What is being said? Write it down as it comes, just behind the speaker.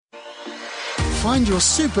Find your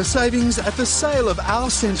super savings at the sale of our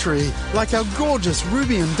century, like our gorgeous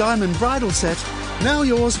ruby and diamond bridal set, now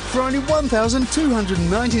yours for only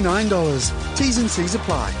 $1,299. T's and C's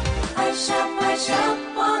apply. I shop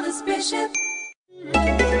on a spaceship.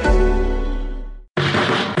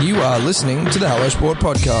 You are listening to the Hello Sport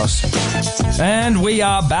Podcast. And we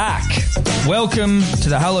are back. Welcome to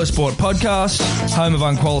the Hello Sport Podcast, home of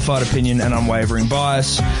unqualified opinion and unwavering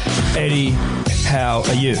bias. Eddie, how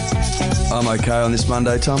are you? I'm okay on this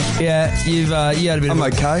Monday, Tom. Yeah, you had a bit I'm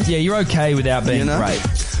of okay. Yeah, you're okay without being great.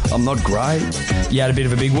 I'm not great. You had a bit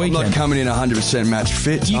of a big weekend. I'm not coming in 100% match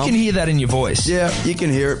fit, Tom. You can hear that in your voice. Yeah, you can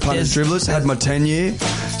hear it. Punters, dribblers. Had my 10-year,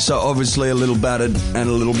 so obviously a little battered and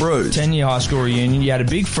a little bruised. 10-year high school reunion. You had a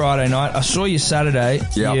big Friday night. I saw you Saturday.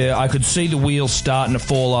 Yeah. Yeah, I could see the wheels starting to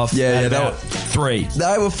fall off at about 3.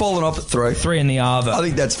 They were falling off at 3. 3 in the Arva. I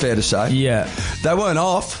think that's fair to say. Yeah. They weren't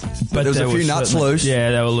off, but there was a few nuts loose.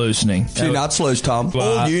 Yeah, they were loosening. A few nuts loose, Tom.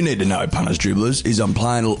 Well, all you need to know, punters, dribblers, is I'm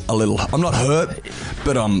playing a little... I'm not hurt,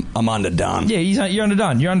 but I'm underdone. Yeah, you're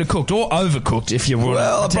underdone. You're undercooked or overcooked if you were.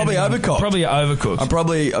 Well, I'm probably overcooked. Probably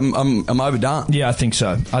overcooked. I'm overdone. Yeah, I think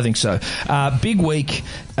so. Big week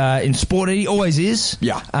in sport, Eddie. Always is.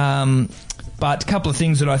 Yeah. But a couple of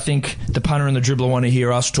things that I think the punter and the dribbler want to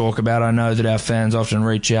hear us talk about. I know that our fans often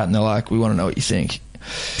reach out and they're like, we want to know what you think.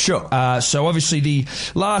 Sure. So obviously the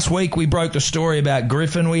last week we broke the story about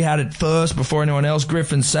Griffin. We had it first before anyone else.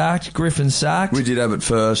 Griffin sacked. We did have it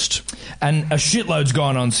first. And a shitload's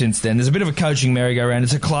gone on since then. There's a bit of a coaching merry-go-round.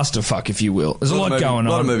 It's a clusterfuck, if you will. There's a lot going on.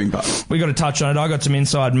 A lot of moving parts. We got to touch on it. I got some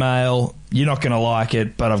inside mail. You're not going to like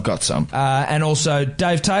it, but I've got some. And also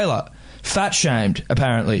Dave Taylor. Fat shamed,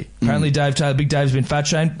 apparently. Apparently, Dave Taylor, Big Dave's been fat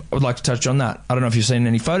shamed. I would like to touch on that. I don't know if you've seen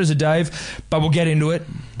any photos of Dave, but we'll get into it.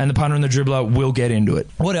 And the punter and the dribbler will get into it.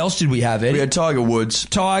 What else did we have, Eddie? We had Tiger Woods.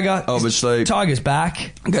 Tiger. Obviously. Tiger's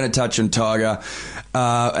back. I'm going to touch on Tiger.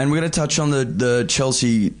 And we're going to touch on the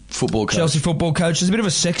Chelsea football coach. Chelsea football coach. There's a bit of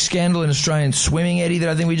a sex scandal in Australian swimming, Eddie, that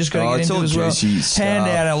I think we just got to get into as well. It's all juicy stuff. Hand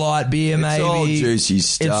out a light beer, maybe. It's all juicy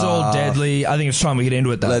stuff. It's all deadly. I think it's time we get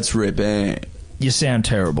into it, though. Let's rip in. You sound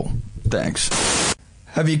terrible. Thanks.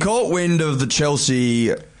 Have you caught wind of the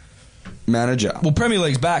Chelsea manager? Well, Premier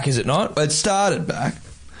League's back, is it not? It started back.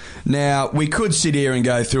 Now, we could sit here and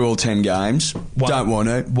go through all 10 games. Don't want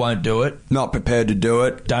to. Won't do it. Not prepared to do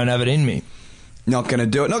it. Don't have it in me. Not going to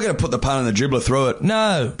do it. Not going to put the punter and the dribbler through it.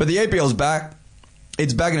 No. But the EPL's back.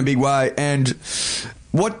 It's back in a big way. And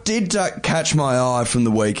what did catch my eye from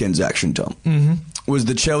the weekend's action, Tom, was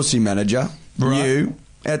the Chelsea manager, you,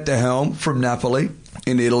 at the helm from Napoli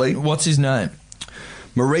in Italy. What's his name?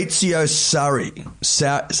 Maurizio Sarri.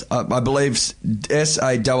 I believe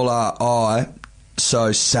Sarri. So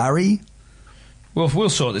Sarri? Well, we'll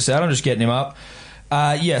sort this out. I'm just getting him up.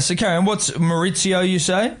 So carry on. What's Maurizio, you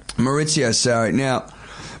say? Maurizio Sarri. Now,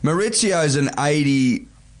 Maurizio's an 80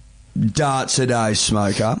 darts a day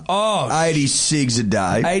smoker. Oh. 80 cigs a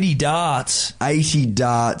day. 80 darts. 80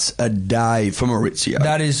 darts a day for Maurizio.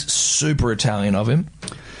 That is super Italian of him.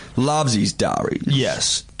 Loves his Dari.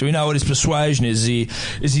 Yes. Do we know what his persuasion is?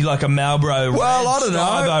 Is he like a Marlboro Red? Well, I don't know.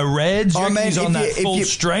 Ivo Reds? I mean, he's on that full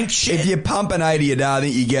strength shit? If you're pumping 80 a day, I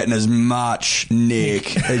think you're getting as much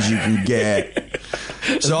nick as you can get.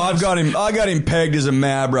 So I got him pegged as a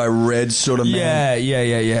Marlboro Red sort of man.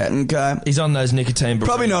 Yeah. Okay. He's on those nicotine.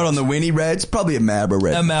 Probably not on the Winnie Reds. Probably a Marlboro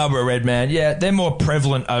Red. A Marlboro Red, man. Yeah, they're more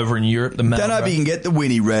prevalent over in Europe than Marlboro. Don't know if you can get the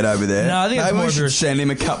Winnie Red over there. No, I think it's maybe more we should send him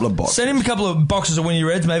a couple of boxes. Send him a couple of boxes of Winnie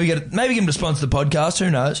Reds. Maybe get him to sponsor the podcast. Who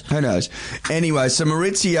knows? Who knows? Anyway, so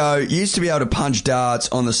Maurizio used to be able to punch darts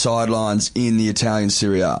on the sidelines in the Italian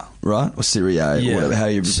Serie A, right? Or Serie A, or whatever, how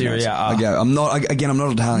you pronounce it. Okay, I'm not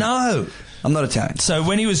Italian. No. I'm not Italian. So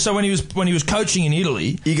when he was coaching in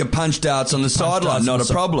Italy, you could punch darts on the sideline, not a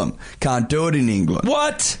problem. Can't do it in England.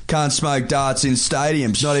 What? Can't smoke darts in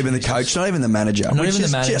stadiums. Not even the coach, not even the manager. Not even the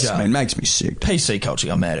manager. Just, makes me sick. PC culture,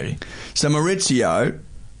 I'm mad at him. So Maurizio,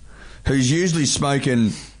 who's usually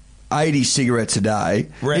smoking 80 cigarettes a day,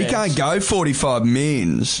 he can't go 45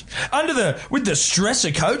 mins. With the stress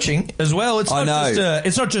of coaching as well. It's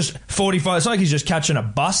not just 45. It's not like he's just catching a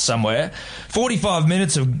bus somewhere. 45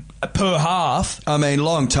 minutes per half. I mean,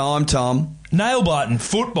 long time, Tom. Nail biting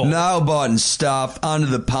football. Nail biting stuff under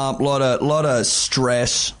the pump. Lot of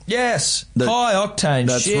stress. Yes, high octane.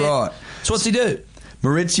 That's shit. right. So what's he do?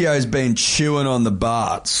 Maurizio's been chewing on the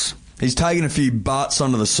butts. He's taken a few butts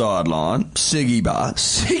onto the sideline, ciggy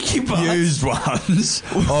butts. Ciggy butts? Used ones,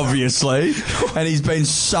 obviously. And he's been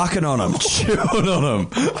sucking on them, chewing on them.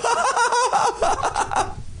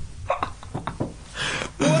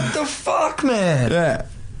 What the fuck, man? Yeah.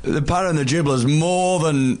 The punter and the dribbler's more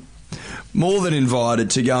than more than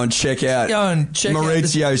invited to go and check out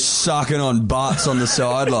Maurizio sucking on butts on the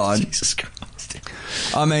sideline. Jesus Christ.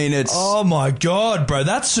 I mean, it's... Oh, my God, bro.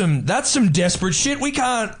 That's some desperate shit. We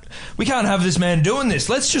can't have this man doing this.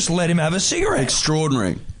 Let's just let him have a cigarette.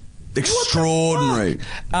 Extraordinary.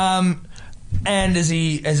 And does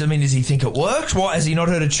he think it works? What, has he not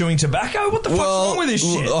heard of chewing tobacco? What the fuck's wrong with this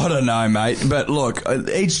shit? I don't know, mate. But look,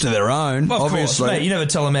 each to their own. Well, of obviously. course, mate. You never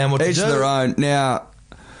tell a man what to do. Each to their own. Now,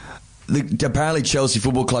 apparently Chelsea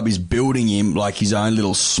Football Club is building him like his own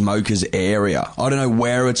little smokers area. I don't know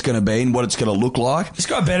where it's going to be and what it's going to look like. This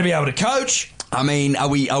guy better be able to coach. I mean, are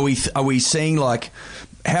we seeing like...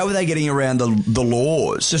 How are they getting around the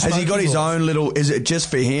laws? Has he got his own little... Is it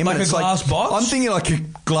just for him? Like a glass box? I'm thinking like a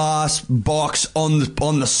glass box on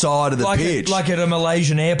the side of the pitch. Like at a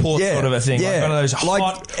Malaysian airport sort of a thing. Yeah. Like one of those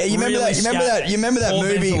hot, you remember that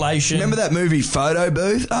movie? Ventilation. Remember that movie Photo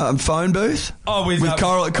Booth? Phone Booth? Oh, with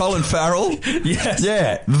Colin Farrell? Yes.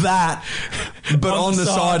 Yeah, that. But on the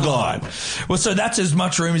sideline. Well, so that's as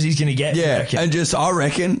much room as he's going to get. Yeah, and just, I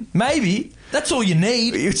reckon... Maybe... That's all you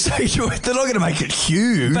need. They're not going to make it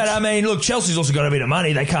huge. But I mean, look, Chelsea's also got a bit of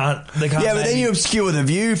money. They can't. Yeah, but then you obscure the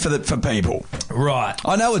view for people. Right.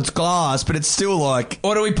 I know it's glass, but it's still like.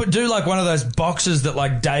 Or do we do like one of those boxes that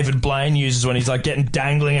like David Blaine uses when he's like getting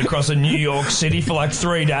dangling across a New York City for like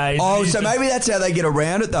 3 days? Oh, so maybe that's how they get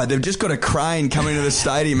around it though. They've just got a crane coming to the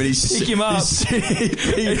stadium and he's pick him up. He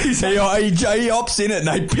hops in it and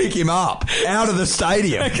they pick him up out of the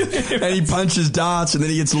stadium and he punches darts and then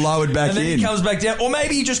he gets lowered back in. Comes back down, or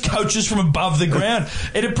maybe he just coaches from above the ground.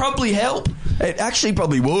 It'd probably help. It actually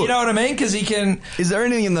probably would. You know what I mean? Because he can. Is there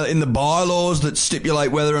anything in the bylaws that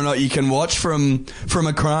stipulate whether or not you can watch from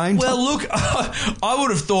a crane? Well, look, I would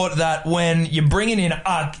have thought that when you're bringing in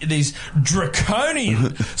these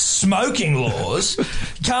draconian smoking laws,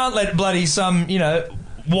 you can't let bloody some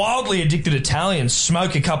wildly addicted Italians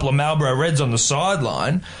smoke a couple of Marlboro Reds on the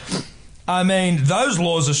sideline. I mean, those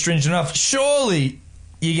laws are stringent enough. Surely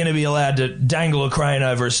you're going to be allowed to dangle a crane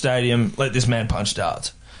over a stadium, let this man punch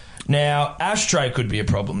darts. Now, ashtray could be a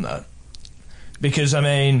problem, though. Because, I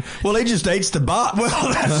mean... Well, he just eats the butt.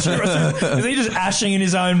 Well, that's true. Is he just ashing in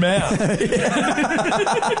his own mouth?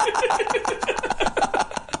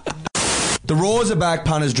 The Raws are back,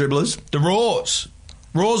 punters, dribblers. The Raws.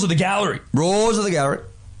 Raws of the gallery. Raws of the gallery.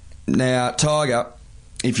 Now, Tiger,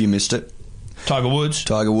 if you missed it. Tiger Woods.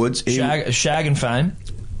 Shag and fame.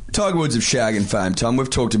 Tiger Woods of shag and fame, Tom. We've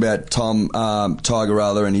talked about Tiger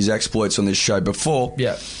Rather and his exploits on this show before.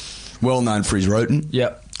 Yeah. Well known for his rootin'.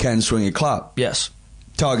 Yep. Can swing a club. Yes.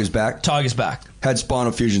 Tiger's back. Had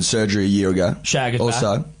spinal fusion surgery a year ago. Shag is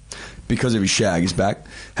also, back. Because of his shag is back.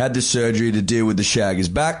 Had the surgery to deal with the shag is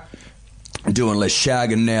back. Doing less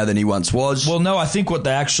shagging now than he once was. Well, no, I think what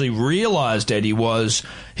they actually realised, Eddie, was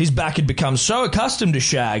his back had become so accustomed to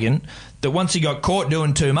shagging that once he got caught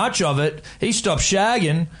doing too much of it, he stopped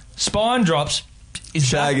shagging, spine drops,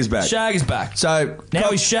 Shag is back. Shag is back. So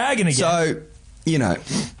now he's shagging again. So,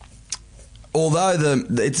 although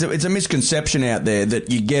it's a misconception out there that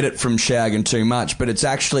you get it from shagging too much, but it's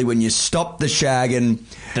actually when you stop the shagging...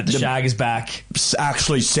 That the shag is back.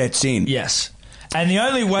 Actually sets in. Yes. And the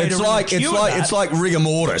only way it's like rigor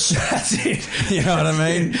mortis. That's it. You know what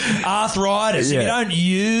I mean? Arthritis. Yeah. If you don't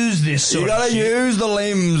use this sort of shit, you got to use the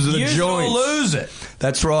limbs, the joints. Or lose it.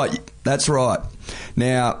 That's right.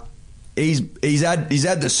 Now, he's had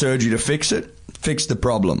the surgery to fix the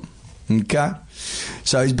problem. Okay?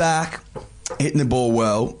 So he's back, hitting the ball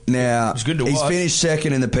well. Now, he's finished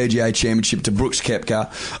second in the PGA Championship to Brooks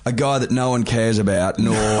Koepka, a guy that no one cares about.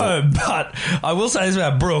 No, but I will say this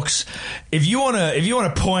about Brooks: if you want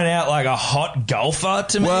to point out like a hot golfer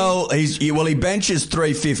to me, he benches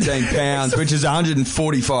 315 pounds, which is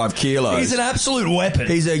 145 kilos. He's an absolute weapon.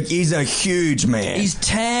 He's a huge man. He's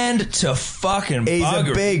tanned to fucking. He's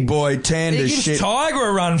buggery. A big boy, tanned to shit. He gives Tiger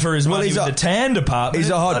a run for his money with the tan department.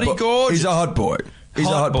 He's a hot boy. He's a hot boy. He's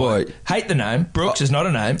a hot boy. Hate the name. Brooks is not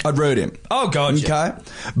a name. I'd root him. Oh, God. Okay.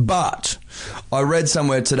 But I read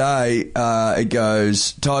somewhere today, it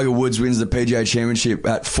goes, Tiger Woods wins the PGA Championship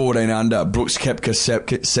at 14 under. Brooks Koepka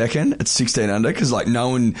second at 16 under because,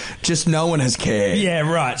 no one has cared. Yeah,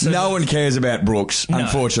 right. So no one cares about Brooks,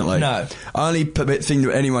 unfortunately. No. Only thing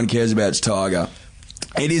that anyone cares about is Tiger.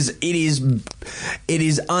 It is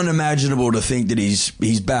unimaginable to think that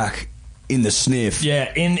he's back in the sniff.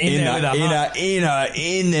 Yeah, in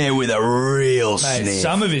there with a real Mate, sniff.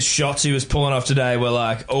 Some of his shots he was pulling off today were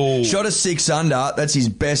like, oh. Shot a 6 under. That's his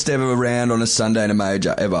best ever round on a Sunday in a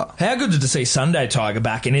major, ever. How good to see Sunday Tiger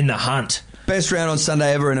back and in the hunt. Best round on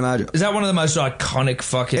Sunday ever in a major. Is that one of the most iconic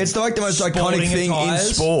fucking... It's like the most iconic thing attires?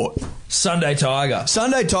 in sport. Sunday Tiger.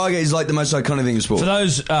 Sunday Tiger is like the most iconic thing in sport. For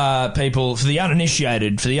those people, for the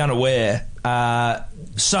uninitiated, for the unaware,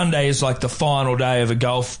 Sunday is like the final day of a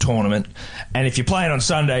golf tournament, and if you're playing on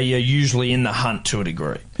Sunday, you're usually in the hunt to a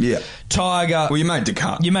degree. Yeah. Tiger... Well, you make the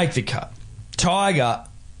cut. You make the cut. Tiger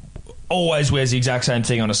always wears the exact same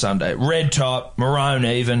thing on a Sunday. Red top, maroon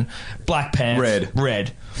even, black pants.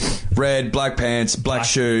 Red, black pants, black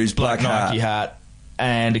shoes, black hat. Nike hat,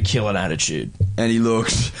 and a killing attitude. And he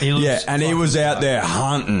looks yeah, and he was out there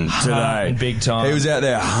hunting today. Big time. He was out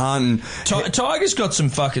there hunting. Tiger's got some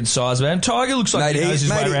fucking size, man. Tiger looks like he knows his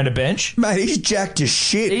way around a bench. Mate, he's jacked as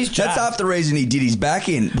shit. He's jacked. That's half the reason he did his back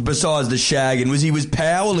in, besides the shagging, was he was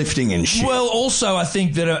powerlifting and shit. Well, also, I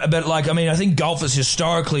think that, I think golfers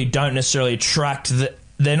historically don't necessarily attract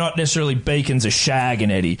they're not necessarily beacons of shag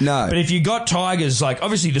and Eddie. No. But if you got Tigers, like,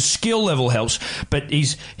 obviously the skill level helps, but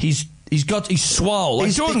he's swole.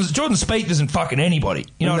 Like Jordan Spieth isn't fucking anybody.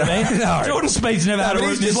 You know what I mean? No. Jordan Spieth's never had a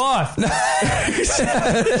root in his life. Never.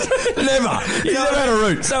 He's never had a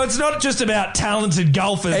root. So it's not just about talented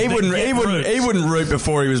golfers. He wouldn't root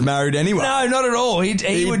before he was married anyway. No, not at all. He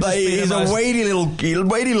would just be he's a weedy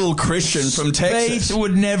little Christian from Texas. Spieth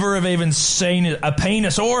would never have even seen a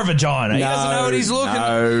penis or a vagina. He doesn't know what he's looking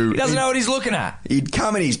at. He doesn't know what he's looking at. He'd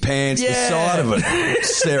come in his pants, the side of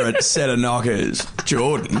a set of knockers.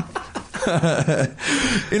 Jordan.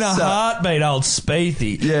 In a heartbeat, old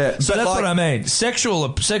Spiethy. Yeah, so that's what I mean. Sexual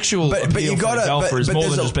appeal for a golfer is more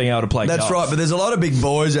than just being able to play golf. That's right, but there's a lot of big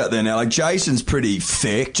boys out there now. Like Jason's pretty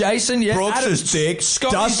thick. Jason, yeah. Brooks is thick.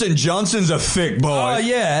 Dustin Johnson's a thick boy. Oh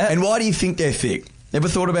yeah. And why do you think they're thick? Ever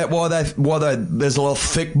thought about why there's a lot of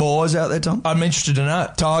thick boys out there, Tom? I'm interested to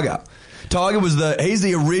know. Tiger he's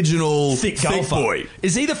the original thick boy.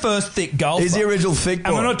 Is he the first thick golfer? He's the original thick boy.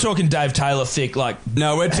 And we're not talking Dave Taylor thick, like...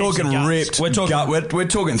 No, we're talking ripped. We're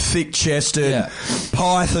talking thick-chested,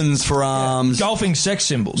 pythons for arms. Golfing sex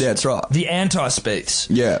symbols. Yeah, that's right. The anti-Spieths.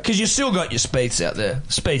 Yeah. Because you still got your Spieths out there.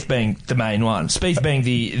 Spieth being the main one. Spieth being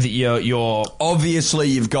your... Obviously,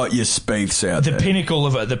 you've got your Spieths out there. The pinnacle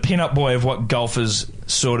of the pin-up boy of what golfers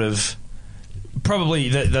sort of... Probably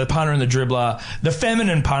the punter and the dribbler, the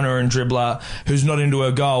feminine punter and dribbler who's not into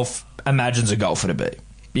her golf imagines a golfer to be.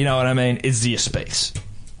 You know what I mean? It's the Spieths.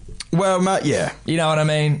 Well, mate, yeah. You know what I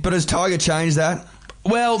mean? But has Tiger changed that?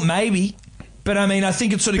 Well, maybe. But I mean, I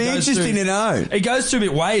think it sort of goes through... interesting to know. It goes through a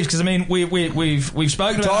bit waves because I mean, we've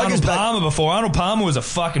spoken about Arnold Palmer before. Arnold Palmer was a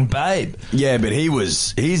fucking babe. Yeah, but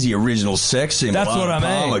he's the original sex symbol. That's what I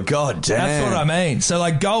mean. Palmer, god damn. That's what I mean. So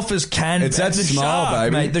like golfers can. It's that smile, shark,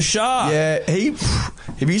 baby. Mate, the shark. Yeah,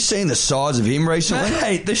 have you seen the size of him recently?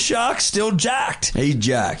 Mate, the shark's still jacked. He's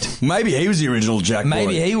jacked. Maybe he was the original jack boy.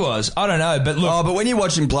 Maybe he was. I don't know, but look. Oh, but when you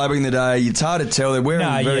watch him play back in the day, it's hard to tell. They're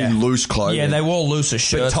wearing very loose clothing. Yeah, they wore looser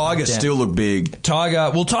shirts. But Tiger still looked big.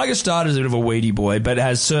 Tiger started as a bit of a weedy boy, but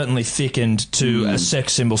has certainly thickened to a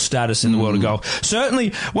sex symbol status in the world of golf. Certainly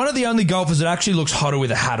one of the only golfers that actually looks hotter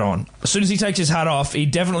with a hat on. As soon as he takes his hat off, he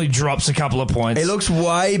definitely drops a couple of points. He looks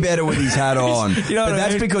way better with his hat on. You know but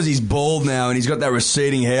that's because he's bald now and he's got that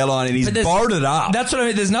receding hairline and he's borrowed it up. That's what I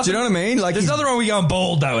mean. There's nothing. Do you know what I mean? Like there's nothing wrong with going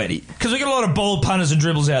bald though, Eddie, because we got a lot of bald punters and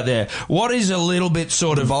dribbles out there. What is a little bit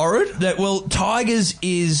sort of borrowed? Tiger's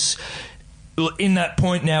is in that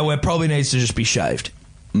point now where probably needs to just be shaved.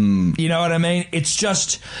 You know what I mean?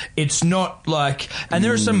 It's not like, and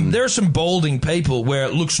there are some balding people where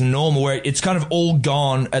it looks normal, where it's kind of all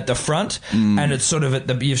gone at the front, and it's sort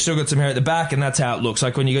of you've still got some hair at the back, and that's how it looks.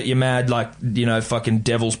 Like when you got your mad, like, you know, fucking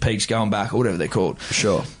devil's peaks going back or whatever they're called.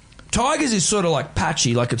 Sure. Tiger's is sort of like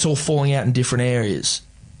patchy, like it's all falling out in different areas.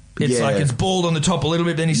 It's like it's bald on the top a little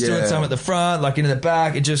bit, then he's still got some at the front, like in the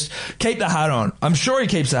back. It just keep the hat on. I'm sure he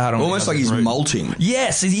keeps the hat on. Almost like he's molting.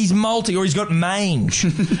 Yes, he's molting, or he's got mange.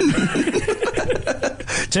 Tell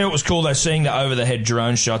you what was cool though, seeing the over the head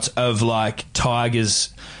drone shots of like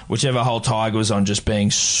Tiger's, whichever hole Tiger was on, just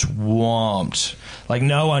being swamped. Like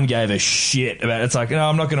no one gave a shit about it. It's like, no,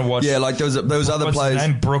 I'm not going to watch. Yeah, like there was other players. His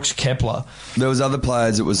name? Brooks Kepler. There was other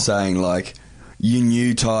players that was saying like, you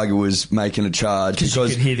knew Tiger was making a charge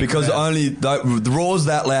because only the roars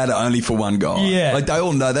that loud are only for one guy. Yeah, like they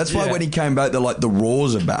all know. That's why when he came back, they're like the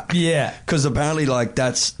roars are back. Yeah, because apparently like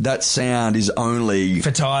that sound is only for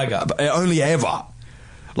Tiger, only ever.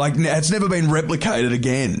 Like it's never been replicated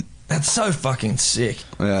again. That's so fucking sick.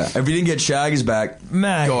 Yeah, if he didn't get Shaggers back,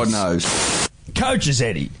 God knows. Coaches,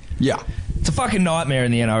 Eddie. Yeah. It's a fucking nightmare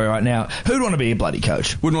in the NRL right now. Who'd want to be a bloody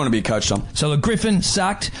coach? Wouldn't want to be a coach, Tom. So, look, Griffin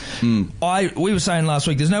sacked. We were saying last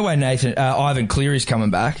week, there's no way Ivan Cleary's coming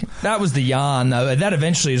back. That was the yarn, though. That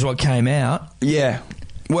eventually is what came out. Yeah.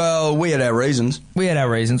 Well, we had our reasons. We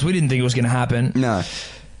didn't think it was going to happen. No.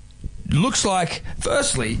 looks like,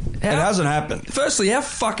 firstly... It hasn't happened. Firstly, how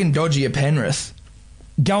fucking dodgy are Penrith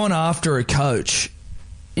going after a coach?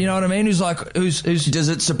 You know what I mean? Who's... Does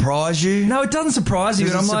it surprise you? No, it doesn't surprise you.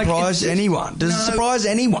 Does But it I'm surprise anyone? Does it surprise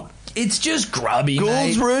anyone? It's just grubby,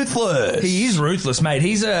 Gould's mate. ruthless. He is ruthless, mate.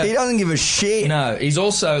 He doesn't give a shit. No, he's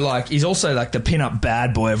also like the pin-up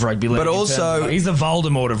bad boy of rugby league. But also... he's the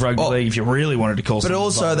Voldemort of rugby league, if you really wanted to call But someone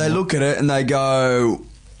also, they Voldemort. look at it and they go,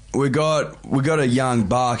 we got a young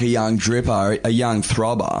buck, a young dripper, a young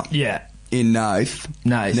throbber. Yeah. In Nath.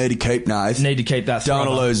 Need to keep Nath. Need to keep that Don't throbber.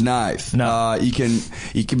 want to lose Nath. No. You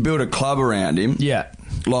can build a club around him. Yeah.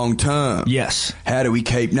 Long term. Yes. How do we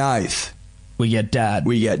keep Nath? We get dad.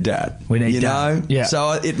 We get We need you dad. know? Yeah.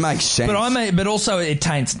 So it makes sense. But also it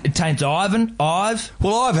taints Ivan. Ive.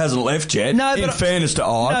 Well, Ive hasn't left yet. No, in fairness to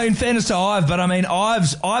Ive. No, in fairness to Ive, but I mean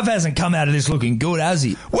Ive hasn't come out of this looking good, has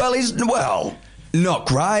he? Well, not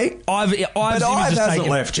great. Ive hasn't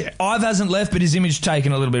left yet. Ive hasn't left, but his image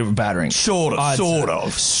taken a little bit of a battering. Sort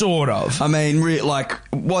of. I mean,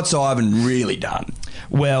 what's Ivan really done?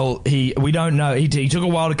 Well, we don't know. He took a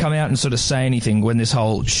while to come out and sort of say anything when this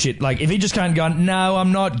whole shit... Like, if he just kind of gone, no,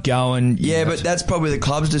 I'm not going... Yeah, but that's probably the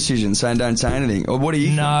club's decision, saying don't say anything. Or what do you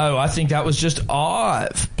think? No, I think that was just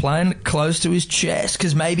Ive playing it close to his chest,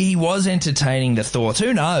 because maybe he was entertaining the thoughts.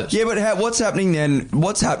 Who knows? Yeah, but what's happening then?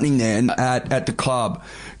 What's happening then at the club?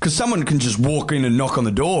 Because someone can just walk in and knock on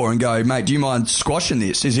the door and go, mate, do you mind squashing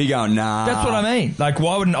this? Is he going, nah? That's what I mean. Like,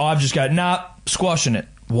 why wouldn't Ive just go, nah, squashing it?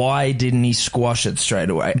 Why didn't he squash it straight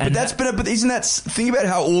away? But isn't that... Think about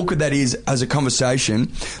how awkward that is as a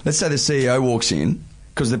conversation. Let's say the CEO walks in,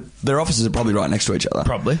 because their offices are probably right next to each other.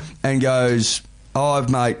 Probably. And goes, I've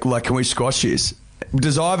mate, like, can we squash this?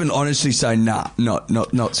 Does Ivan honestly say, nah, not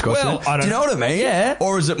squashing Well, it? I don't Do you know what I mean? Yeah.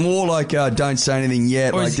 Or is it more like, don't say anything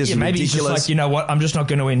yet, Or like this is maybe ridiculous? he's just like, you know what, I'm just not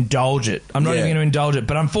going to indulge it. I'm not even going to indulge it.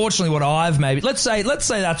 But unfortunately what Ive maybe... Let's say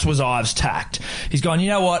that was Ive's tact. He's gone, you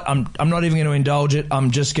know what, I'm not even going to indulge it.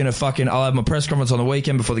 I'm just going to I'll have my press conference on the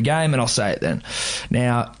weekend before the game and I'll say it then.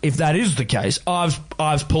 Now, if that is the case,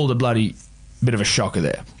 Ive's pulled a bloody bit of a shocker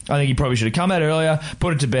there. I think he probably should have come out earlier,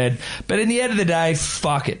 put it to bed. But in the end of the day,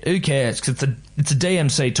 fuck it. Who cares? Because it's a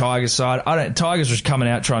DMC Tigers side. Tigers just coming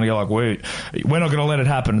out trying to go like, we're not going to let it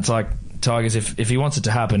happen. It's like, Tigers, if he wants it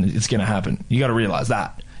to happen, it's going to happen. You got to realise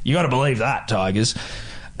that. You got to believe that, Tigers.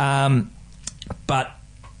 But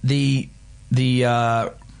the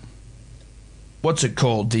what's it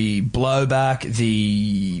called? The blowback,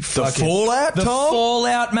 the fallout, the Tom?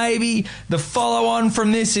 fallout, maybe. The follow-on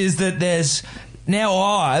from this is that there's... Now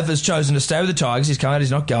Ive has chosen to stay with the Tigers. He's come out, he's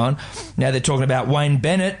not going. Now they're talking about Wayne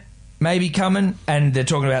Bennett maybe coming, and they're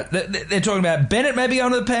talking about Bennett maybe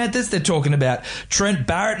going to the Panthers. They're talking about Trent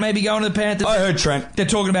Barrett maybe going to the Panthers. I heard Trent. They're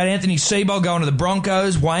talking about Anthony Seibold going to the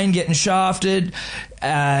Broncos, Wayne getting shafted,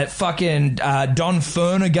 Don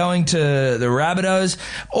Furner going to the Rabbitohs.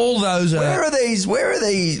 All those are... Where are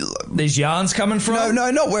these yarns coming from? No,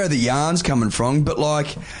 not where are the yarns coming from, but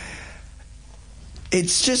like...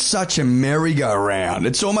 It's just such a merry-go-round.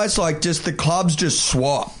 It's almost like just the clubs just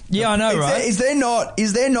swap. Yeah, I know, right? Is there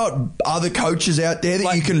not other coaches out there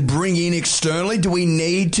that you can bring in externally? Do we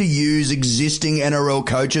need to use existing NRL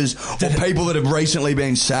coaches or people that have recently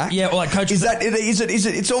been sacked? Yeah, well, like coaches. Is it?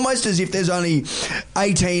 It's almost as if there's only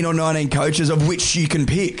 18 or 19 coaches of which you can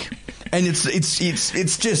pick. And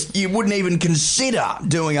it's just, you wouldn't even consider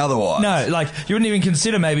doing otherwise. No, like, you wouldn't even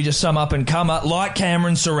consider maybe just some up-and-comer, like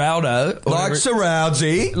Cameron Ciraldo. Like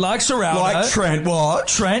Ciraldo. Like Trent, what?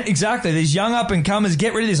 Trent, exactly. These young up-and-comers,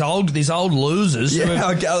 get rid of these old losers who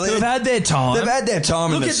have had their time. They've had their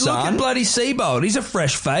time in the sun. Look at bloody Seibold. He's a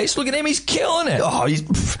fresh face. Look at him. He's killing it. Oh,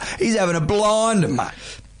 he's having a blinder, mate.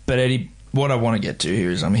 But, Eddie, what I want to get to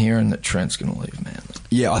here is I'm hearing that Trent's going to leave, man.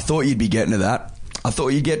 Yeah, I thought you'd be getting to that. I thought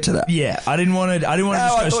you'd get to that. Yeah, I didn't want to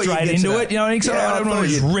just go straight into it. You know what I mean? I don't want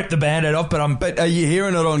to just rip the Band-Aid off, But are you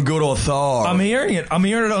hearing it on good authority? I'm hearing it. I'm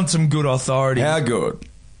hearing it on some good authority. How good?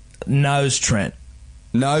 Knows Trent.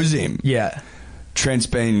 Knows him? Yeah. Trent's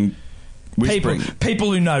been whispering.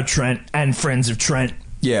 People who know Trent and friends of Trent.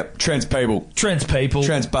 Yeah, Trent's people. Trent's people.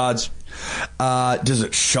 Trent's buds. Does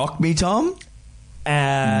it shock me, Tom?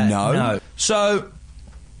 No. So...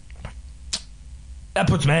 that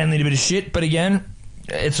puts Manly in a bit of shit, but again,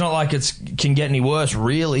 it's not like it can get any worse,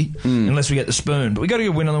 really, unless we get the spoon. But we got to get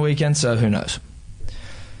a win on the weekend, so who knows?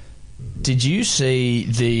 Did you see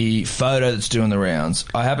the photo that's doing the rounds?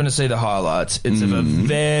 I happen to see the highlights. It's of a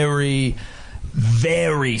very,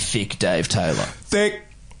 very thick Dave Taylor. Thick.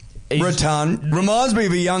 Rotund. Reminds me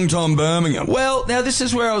of a young Tom Birmingham. Well, now this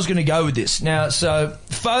is where I was going to go with this. Now, so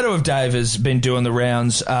photo of Dave has been doing the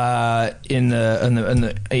rounds in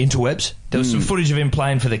the interwebs. There was some footage of him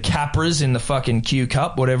playing for the Capras in the fucking Q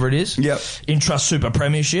Cup, whatever it is. Yep. Intrust Super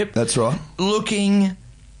Premiership. That's right. Looking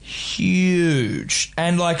huge.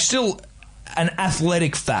 And, like, still an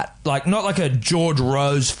athletic fat. Like, not like a George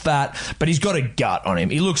Rose fat, but he's got a gut on him.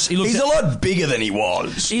 He looks He's a lot bigger than he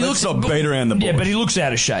was. Let's not beat around the bush. Yeah, but he looks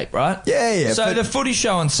out of shape, right? Yeah. So the footy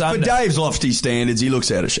show on For Sunday. Dave's lofty standards, he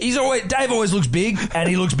looks out of shape. Dave always looks big, and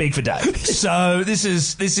he looks big for Dave. So this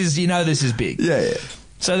is this is big. Yeah.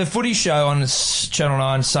 So the footy show on Channel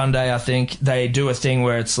 9 Sunday, I think, they do a thing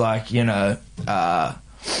where it's like,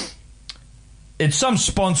 it's some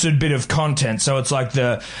sponsored bit of content. So it's like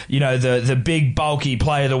the big bulky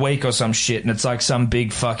play of the week or some shit, and it's like some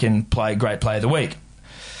big fucking great play of the week.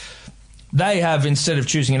 They have, instead of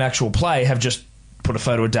choosing an actual play, have just put a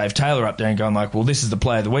photo of Dave Taylor up there and gone like, well, this is the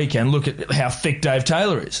play of the weekend. Look at how thick Dave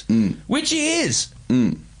Taylor is. Which he is.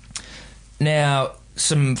 Now,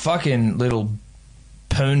 some fucking little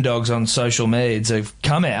poon dogs on social medias have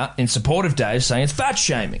come out in support of Dave, saying it's fat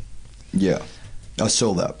shaming. Yeah. I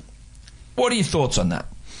saw that. What are your thoughts on that?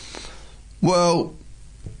 Well,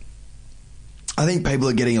 I think people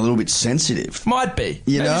are getting a little bit sensitive. Might be.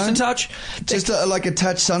 You Maybe know? just a touch. Just like a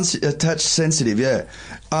touch sensitive, yeah.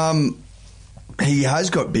 He has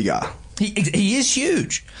got bigger. He is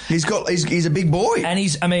huge. He's a big boy.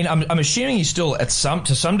 And I'm assuming he's still to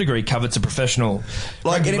some degree covets a professional.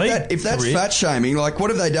 Like, rugby and league if that's career. fat shaming, like,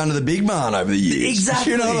 what have they done to the big man over the years?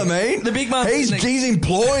 Exactly. You know what I mean? The big man. He's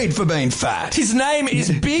employed for being fat. His name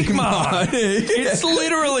is Big Man. It's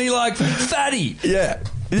literally like fatty. Yeah.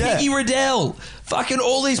 Piggy Riddell. Fucking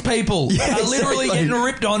all these people are literally exactly. getting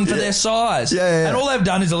ripped on for their size. Yeah. And all they've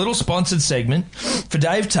done is a little sponsored segment for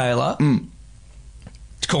Dave Taylor.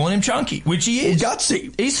 Calling him chunky, which he is.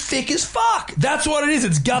 Gutsy. He's thick as fuck. That's what it is.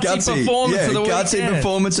 It's gutsy performance of the weekend. Gutsy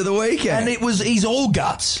performance of the weekend. And he's all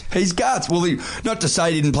guts. He's guts. Well, not to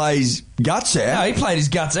say he didn't play his guts out. No, he played his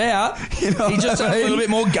guts out. You know he just what I had a mean? little bit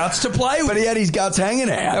more guts to play with. But he had his guts hanging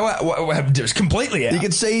out. It was completely out. You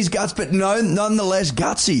could see his guts, but nonetheless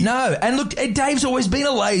gutsy. No, and look, Dave's always been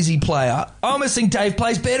a lazy player. I almost think Dave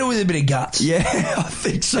plays better with a bit of guts. Yeah, I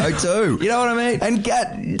think so too. You know what I mean? And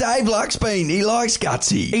Dave Luxbean, he likes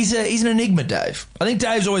gutsy. He's an enigma, Dave. I think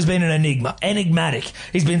Dave's always been an enigma, enigmatic.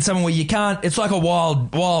 He's been someone where you can't. It's like a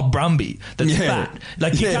wild Brumby that's fat.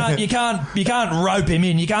 Like you can't rope him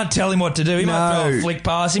in. You can't tell him what to do. He might throw a flick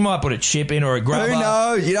pass. He might put a chip in or a grubber. Who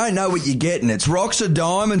knows? You don't know what you're getting. It's rocks or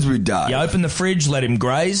diamonds with Dave. You open the fridge, let him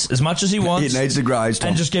graze as much as he wants. He needs to graze, Tom.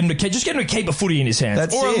 And just get him to keep a footy in his hands.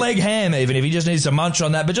 That's or a it. leg ham, even if he just needs to munch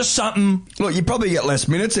on that. But just something. Look, you probably get less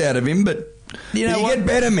minutes out of him, but You know you what? get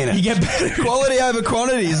better minutes. You get better quality over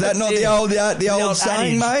quantity. Is that not That's the old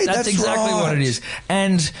saying, adage. mate? That's exactly right. what it is.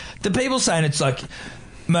 And the people saying it's like,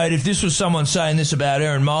 mate, if this was someone saying this about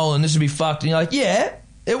Aaron Molan, this would be fucked. And you're like, yeah,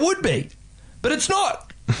 it would be. But it's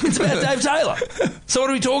not. It's about Dave Taylor. So what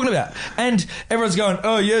are we talking about? And everyone's going,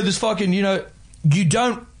 oh, yeah, this fucking, you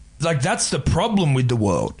don't... Like, that's the problem with the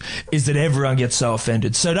world, is that everyone gets so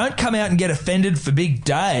offended. So don't come out and get offended for Big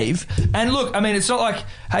Dave. And look, I mean, it's not like,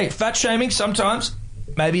 hey, fat shaming sometimes,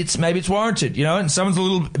 maybe it's warranted, and someone's a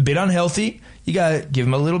little bit unhealthy. You go, give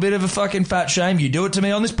them a little bit of a fucking fat shame. You do it to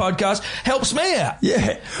me on this podcast. Helps me out.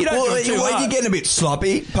 Yeah. You don't do it too hard. You're getting a bit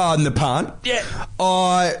sloppy, pardon the pun. Yeah.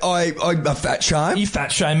 I fat shame. You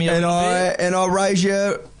fat shame me a little bit. And I raise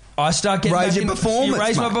your... I start getting raise back your performance. You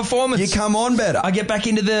raise mate. my performance. You come on better. I get back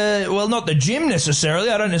into not the gym necessarily.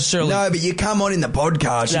 I don't necessarily. No, but you come on in the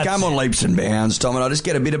podcast. You come on leaps and bounds, Tom, and I just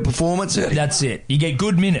get a bit of performance out of it. That's it. You get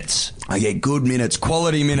good minutes. I get good minutes,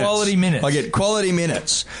 quality minutes. Quality minutes. I get quality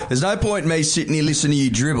minutes. There's no point in me sitting here listening to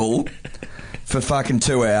you dribble for fucking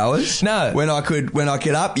 2 hours. No. When I could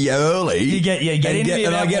up you early. You get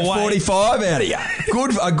and I get 45 out of you.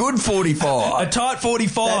 A good 45. A tight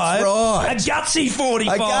 45. That's right. A gutsy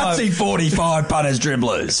 45. A gutsy 45 punters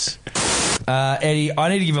dribblers. Eddie, I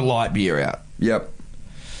need to give a light beer out. Yep.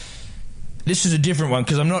 This is a different one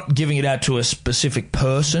because I'm not giving it out to a specific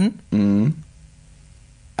person.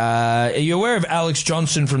 Are you aware of Alex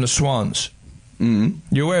Johnson from the Swans?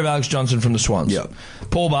 You're aware of Alex Johnson from the Swans? Yep.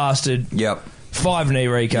 Poor bastard. Yep. 5 knee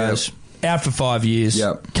recos. Yep. Out for 5 years.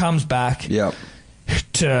 Yep. Comes back. Yep.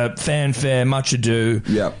 To fanfare, much ado.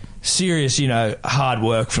 Yep. Serious, hard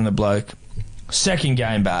work from the bloke. Second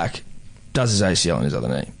game back, does his ACL on his other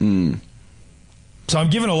knee. So I'm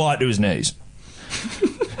giving a light to his knees.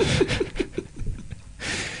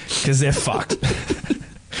 Because they're fucked.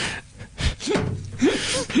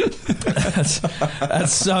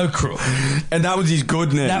 That's so cruel. And that was his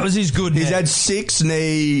good knee. That was his good knee. He's had 6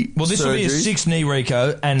 knee Well, this will be a surgeries. 6 knee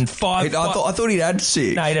Rico and 5... I thought he'd had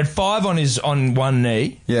 6. No, he'd had 5 on one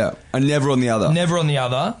knee. Yeah, and never on the other. Never on the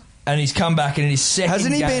other. and he's come back and in his second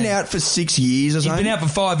Hasn't he game, been out for 6 years or He's something? been out for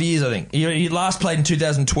 5 years, I think. He last played in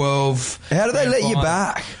 2012. How do they let you Fine.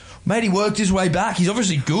 back? Mate, he worked his way back. He's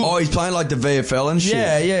obviously good. Oh, he's playing like the VFL and shit.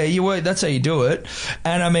 Yeah, you work. That's how you do it.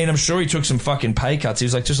 And I mean, I'm sure he took some fucking pay cuts. He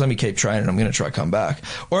was like, just let me keep training. I'm going to try to come back.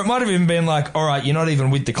 Or it might have even been like, all right, you're not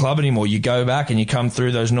even with the club anymore. You go back and you come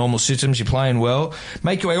through those normal systems. You're playing well.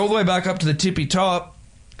 Make your way all the way back up to the tippy top.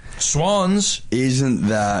 Swans. Isn't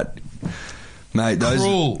that... Mate,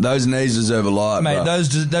 Cruel. those knees deserve a light, Mate, bro.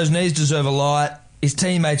 those knees deserve a light. His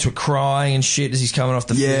teammates were crying and shit as he's coming off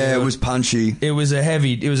the field. Yeah, it was punchy. It was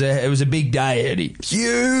a big day, Eddie.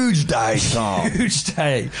 Huge day, Tom. Huge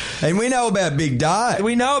day. And we know about Big Day.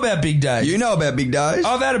 We know about big days. You know about Big Days?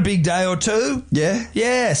 I've had a big day or two. Yeah?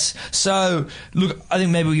 Yes. So, look, I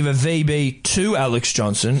think maybe we give a VB to Alex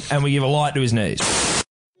Johnson and we give a light to his knees.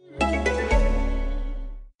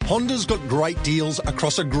 Honda's got great deals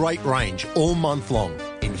across a great range all month long.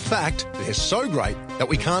 In fact, they're so great that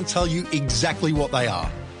we can't tell you exactly what they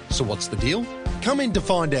are. So what's the deal? Come in to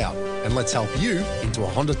find out, and let's help you into a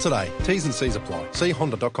Honda today. T's and C's apply. See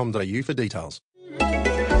honda.com.au for details.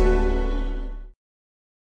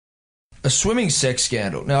 A swimming sex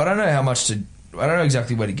scandal. Now, I don't know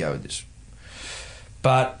exactly where to go with this.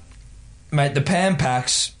 But, mate, the Pan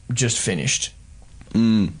Packs just finished.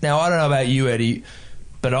 Now, I don't know about you, Eddie,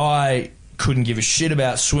 but I couldn't give a shit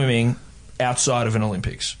about swimming outside of an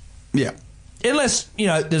Olympics. Yeah. Unless,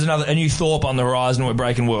 there's a new Thorpe on the horizon and we're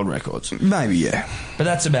breaking world records. Maybe, yeah. But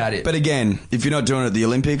that's about it. But again, if you're not doing it at the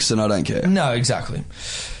Olympics, then I don't care. No, exactly.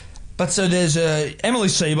 But so there's Emily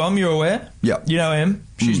Seebohm, you're aware? Yep. You know him.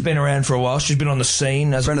 She's been around for a while. She's been on the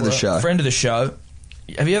scene. As Friend of the show. Friend of the show.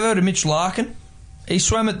 Have you ever heard of Mitch Larkin? He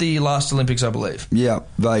swam at the last Olympics, I believe. Yeah,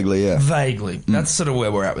 vaguely, yeah. Vaguely. That's sort of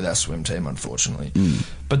where we're at with our swim team, unfortunately.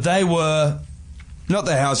 But they were... Not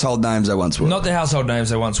the household names they once were. Not the household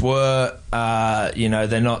names they once were.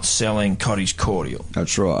 They're not selling cottage cordial.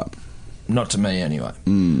 That's right. Not to me, anyway.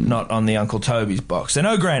 Not on the Uncle Toby's box. They're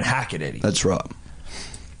no Grant Hackett, Eddie. That's right.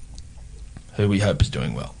 Who we hope is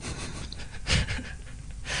doing well.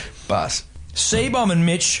 But Seebohm and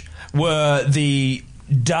Mitch were the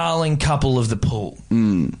darling couple of the pool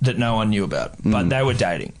that no one knew about, but they were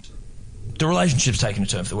dating. The relationship's taken a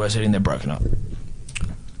turn for the worse, Eddie, and they're broken up.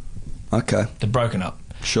 Okay. They're broken up.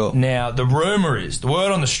 Sure. Now, the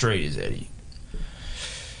word on the street is, Eddie,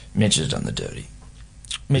 Mitch has done the dirty.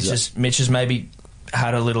 Mitch has maybe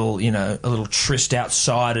had a little tryst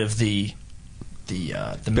outside of the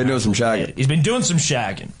Been doing some shagging. bed. He's been doing some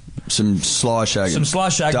shagging. Some sly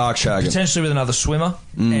shagging. Dark shagging. Potentially with another swimmer.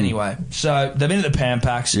 Anyway, so they've been at the Pan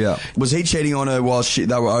Packs. Yeah. Was he cheating on her while they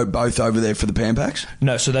were both over there for the Pan Packs?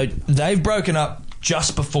 No, so they've broken up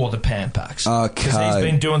just before the Pan Packs. Okay. Because he's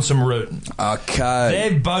been doing some rooting. Okay.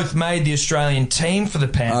 They've both made the Australian team for the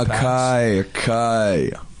Pan Packs.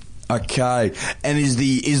 Okay. And is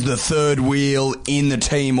the third wheel in the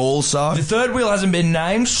team also? The third wheel hasn't been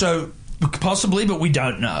named, so possibly, but we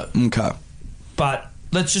don't know. Okay. But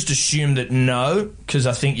let's just assume that no, because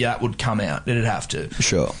I think that would come out. It'd have to.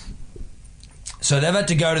 Sure. So they've had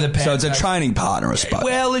to go to the Pan So it's a Packs. training partner, I suppose.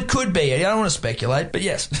 Well, it could be. I don't want to speculate, but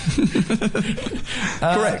yes.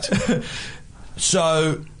 Correct.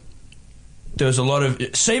 So there was a lot of...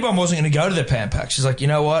 Seebohm wasn't going to go to the Pan Packs. She's like, you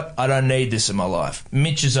know what? I don't need this in my life.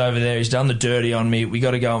 Mitch is over there. He's done the dirty on me. We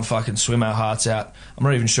got to go and fucking swim our hearts out. I'm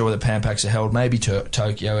not even sure where the Pan Packs are held. Maybe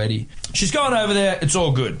Tokyo, Eddie. She's gone over there. It's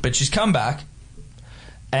all good. But she's come back,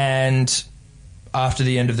 and after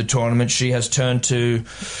the end of the tournament, she has turned to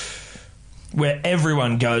where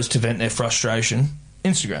everyone goes to vent their frustration,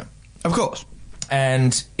 Instagram. Of course.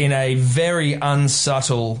 And in a very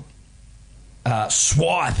unsubtle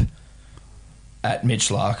swipe at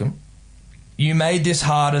Mitch Larkin, you made this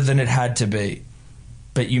harder than it had to be,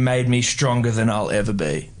 but you made me stronger than I'll ever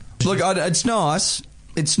be. Look, it's nice.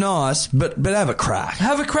 It's nice, but have a crack.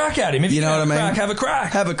 Have a crack at him. If You know what I mean? Have a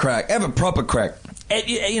crack. Have a crack. Have a proper crack.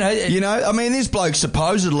 I mean, this bloke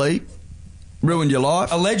supposedly ruined your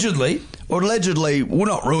life. Allegedly. Or allegedly, well,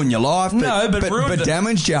 not ruin your life, but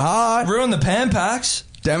damaged your heart. Ruined the Pan Packs.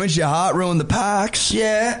 Damaged your heart, ruined the packs.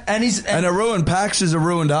 Yeah, and a ruined packs is a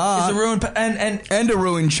ruined heart. Is a ruined and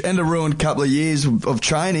a ruined couple of years of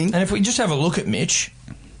training. And if we just have a look at Mitch,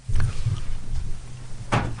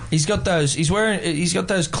 he's got those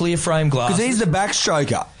clear frame glasses. Because he's the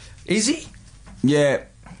backstroker. Is he? Yeah,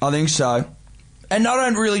 I think so. And I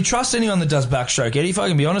don't really trust anyone that does backstroke, Eddie, if I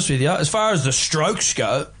can be honest with you. As far as the strokes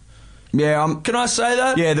go, yeah, can I say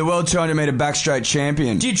that? Yeah, the world 200 metre backstroke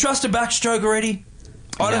champion. Do you trust a backstroke already?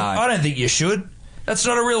 I don't think you should. That's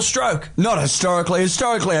not a real stroke. Not historically.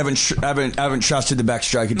 Historically, I haven't trusted the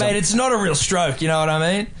backstroke. Mate, it's not a real stroke. You know what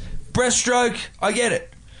I mean? Breaststroke, I get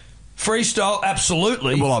it. Freestyle,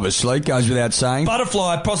 absolutely. Well, obviously, it goes without saying.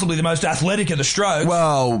 Butterfly, possibly the most athletic of the strokes.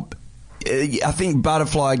 Well, I think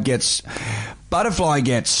Butterfly gets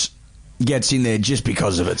in there just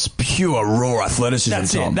because of its pure raw athleticism.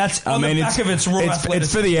 That's Tom. it. That's on the back of its raw athleticism.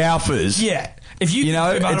 It's for the alphas. Yeah. If you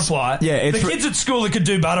know, do butterfly, the kids at school that could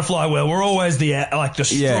do butterfly well were always the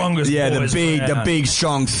strongest. Yeah, boys the big,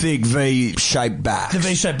 strong, thick V-shaped backs. The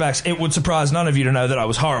V-shaped backs. It would surprise none of you to know that I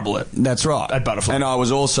was horrible at. That's right. At butterfly, and I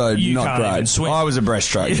was also you not can't great. Even swim. I was a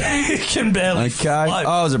breaststroker. You can barely. Okay, float.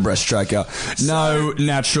 I was a breaststroker. No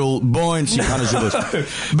natural buoyancy punishable.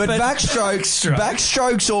 But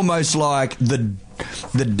backstroke's almost like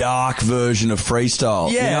the dark version of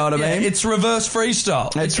freestyle. Yeah, you know what I mean? It's reverse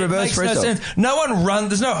freestyle. It's reverse freestyle. No sense. No one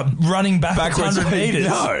there's no running backwards 100 metres.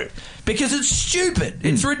 No. Because it's stupid.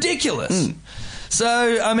 It's ridiculous.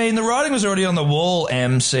 So, I mean, the writing was already on the wall,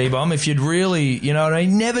 C-Bomb. If you'd really, you know what I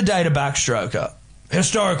mean, never date a backstroker.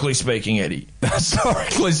 Historically speaking, Eddie.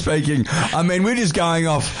 Historically speaking, I mean, we're just going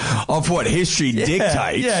off what history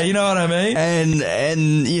dictates. Yeah, you know what I mean?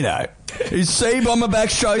 And you know, is C-Bomb a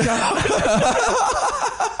backstroker?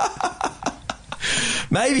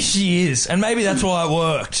 Maybe she is, and maybe that's why it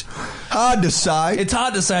worked. Hard to say. It's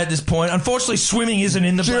hard to say at this point. Unfortunately, swimming isn't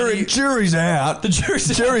in the jury's out. The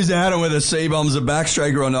jury's out on whether C-Bomb's a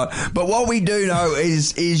backstroker or not. But what we do know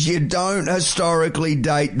is you don't historically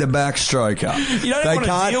date the backstroker. You don't want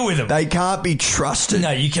to deal with them. They can't be trusted.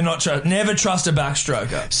 No, you cannot trust. Never trust a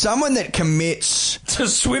backstroker. Someone that commits to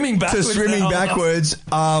swimming backwards.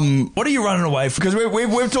 What are you running away from? Because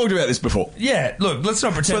we've talked about this before. Yeah, look, let's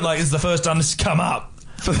not pretend like it's the first time this has come up.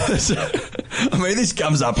 I mean, this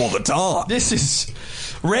comes up all the time. This is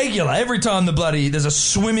regular. Every time there's a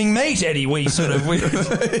swimming meet, Eddie, we never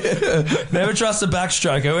trust a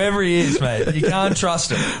backstroker, whoever he is, mate. You can't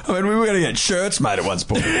trust him. I mean, we were going to get shirts made at one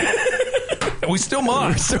point. We still might.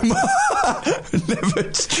 Never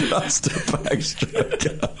trust a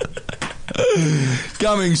backstroker.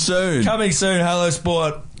 Coming soon. Hello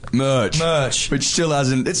Sport. Merch. Which still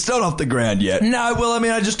hasn't... It's not off the ground yet. No, well, I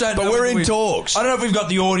mean, I just don't know. But we're in talks. I don't know if we've got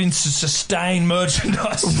the audience to sustain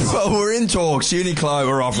merchandise. Well, we're in talks. Uniqlo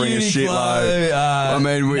are offering a shitload. I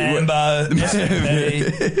mean, Mambo,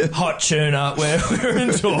 SMP, Hot Tuna. We're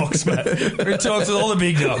in talks, mate. We're in talks with all the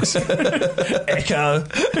big dogs. Echo.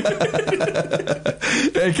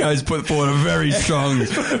 Echo's put forward a very strong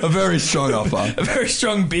offer. A very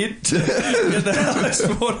strong bid to get the Hello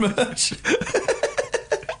Sport merch.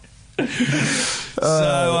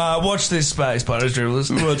 So watch this space, Punters Dribblers.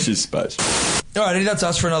 Watch this space. All right, Eddie, that's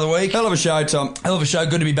us for another week. Hell of a show, Tom. Hell of a show.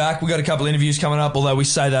 Good to be back. We've got a couple interviews coming up, although we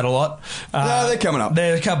say that a lot. No, they're coming up.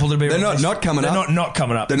 There are a couple to be released. They're not coming up. They're not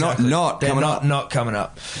coming up. They're exactly. not coming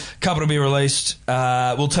up. Couple to be released.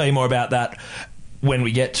 We'll tell you more about that when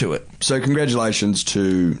we get to it. So congratulations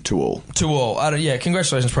to all. To all.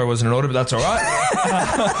 Congratulations probably wasn't in order, but that's all right.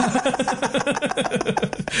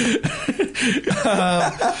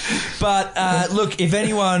 But look, if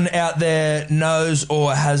anyone out there knows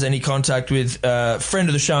or has any contact with a friend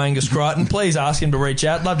of the show, Angus Crichton, please ask him to reach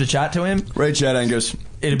out. Love to chat to him. Reach out, Angus.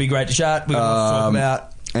 It'd be great to chat. We've got to talk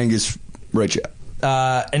about... Angus, reach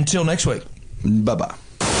out. Until next week. Bye-bye.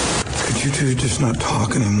 Could you two just not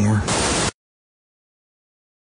talk anymore?